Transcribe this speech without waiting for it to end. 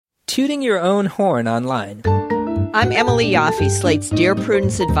tooting your own horn online. I'm Emily Yoffe, Slate's Dear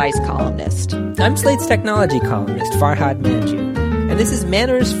Prudence advice columnist. I'm Slate's technology columnist, Farhad Manjoo, and this is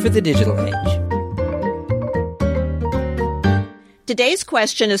Manners for the Digital Age. Today's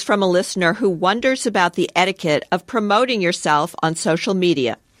question is from a listener who wonders about the etiquette of promoting yourself on social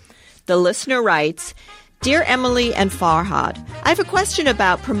media. The listener writes, Dear Emily and Farhad, I have a question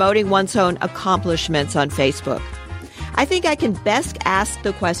about promoting one's own accomplishments on Facebook. I think I can best ask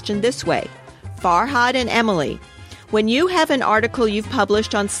the question this way. Farhad and Emily, when you have an article you've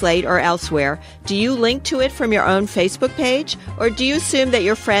published on Slate or elsewhere, do you link to it from your own Facebook page, or do you assume that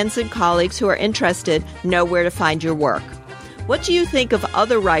your friends and colleagues who are interested know where to find your work? What do you think of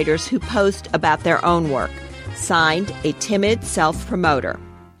other writers who post about their own work? Signed, a timid self-promoter.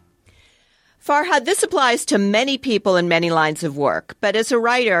 Farhad, this applies to many people in many lines of work, but as a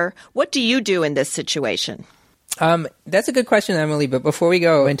writer, what do you do in this situation? That's a good question, Emily, but before we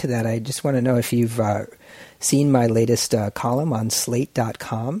go into that, I just want to know if you've seen my latest column on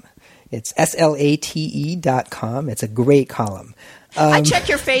Slate.com. It's SLATE.com. It's a great column. I check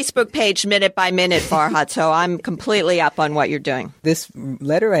your Facebook page minute by minute, Farhad, so I'm completely up on what you're doing. This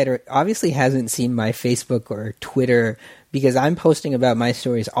letter writer obviously hasn't seen my Facebook or Twitter because I'm posting about my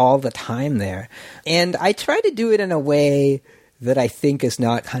stories all the time there. And I try to do it in a way that I think is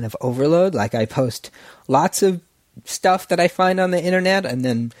not kind of overload. Like I post lots of stuff that I find on the internet, and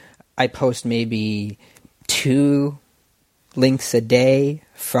then I post maybe 2 links a day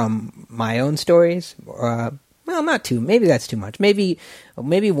from my own stories. Well, not 2. Maybe that's too much. Maybe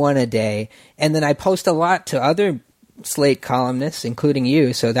 1 a day. And then I post a lot to other Slate columnists, including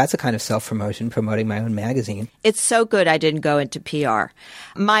you. So that's a kind of self-promotion, promoting my own magazine. It's so good I didn't go into PR.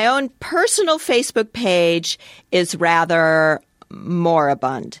 My own personal Facebook page is rather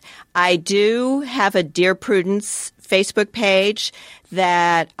moribund. I do have a Dear Prudence Facebook page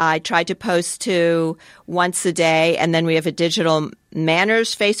that I try to post to once a day, and then we have a Digital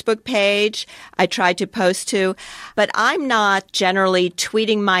Manners Facebook page I try to post to, but I'm not generally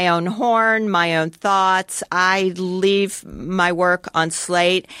tweeting my own horn, my own thoughts. I leave my work on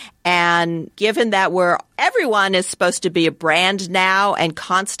Slate, and given that everyone is supposed to be a brand now and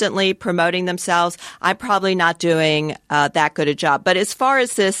constantly promoting themselves, I'm probably not doing that good a job. But as far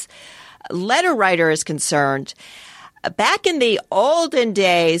as this letter writer is concerned, back in the olden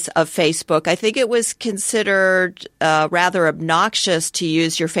days of Facebook, I think it was considered rather obnoxious to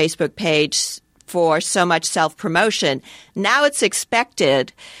use your Facebook page for so much self-promotion. Now it's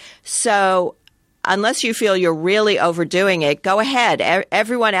expected. So unless you feel you're really overdoing it, go ahead.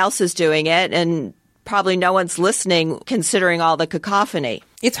 Everyone else is doing it, and probably no one's listening considering all the cacophony.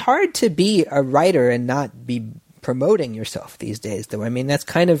 It's hard to be a writer and not be promoting yourself these days, though. I mean, that's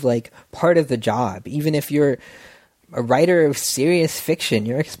kind of like part of the job. Even if you're a writer of serious fiction,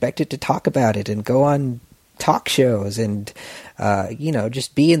 you're expected to talk about it and go on talk shows and,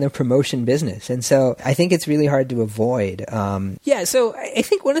 just be in the promotion business. And so I think it's really hard to avoid. So I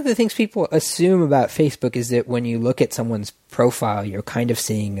think one of the things people assume about Facebook is that when you look at someone's profile, you're kind of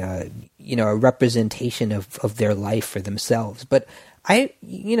seeing, a representation of their life for themselves. But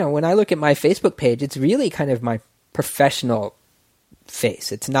when I look at my Facebook page, it's really kind of my professional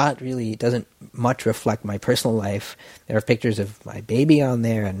face. It doesn't much reflect my personal life. There are pictures of my baby on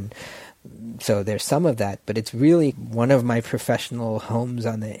there, and so there's some of that, but it's really one of my professional homes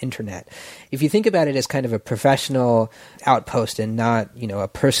on the internet. If you think about it as kind of a professional outpost and not, a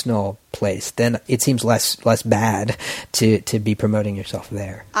personal place, then it seems less bad to be promoting yourself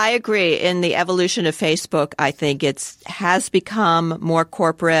there. I agree. In the evolution of Facebook, I think it has become more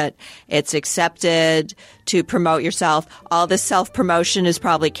corporate. It's accepted to promote yourself. All this self-promotion is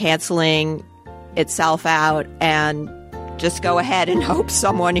probably canceling itself out, and just go ahead and hope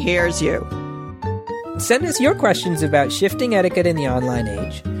someone hears you. Send us your questions about shifting etiquette in the online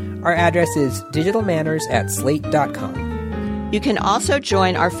age. Our address is digitalmanners@slate.com. You can also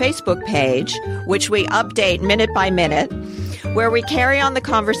join our Facebook page, which we update minute by minute, where we carry on the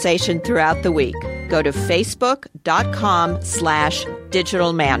conversation throughout the week. Go to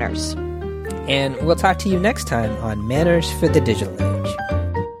facebook.com/digitalmanners. And we'll talk to you next time on Manners for the Digital Age.